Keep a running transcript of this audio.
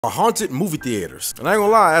Haunted movie theaters. And I ain't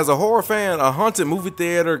gonna lie, as a horror fan, a haunted movie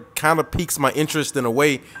theater kind of piques my interest in a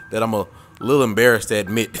way that I'm a little embarrassed to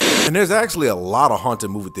admit. And there's actually a lot of haunted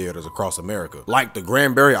movie theaters across America, like the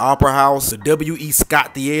Granbury Opera House, the W.E.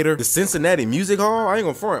 Scott Theater, the Cincinnati Music Hall. I ain't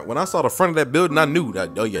gonna front. When I saw the front of that building, I knew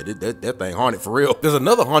that, oh yeah, that thing haunted for real. There's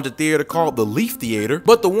another haunted theater called the Leaf Theater,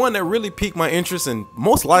 but the one that really piqued my interest, and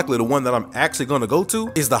most likely the one that I'm actually gonna go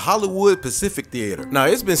to, is the Hollywood Pacific Theater. Now,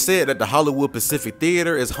 it's been said that the Hollywood Pacific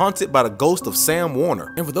Theater is haunted by the ghost of Sam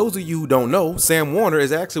Warner. And for those of you who don't know, Sam Warner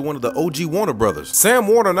is actually one of the OG Warner brothers. Sam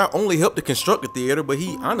Warner not only helped to construct the theater, but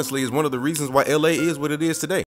he honestly is one of the reasons why LA is what it is today.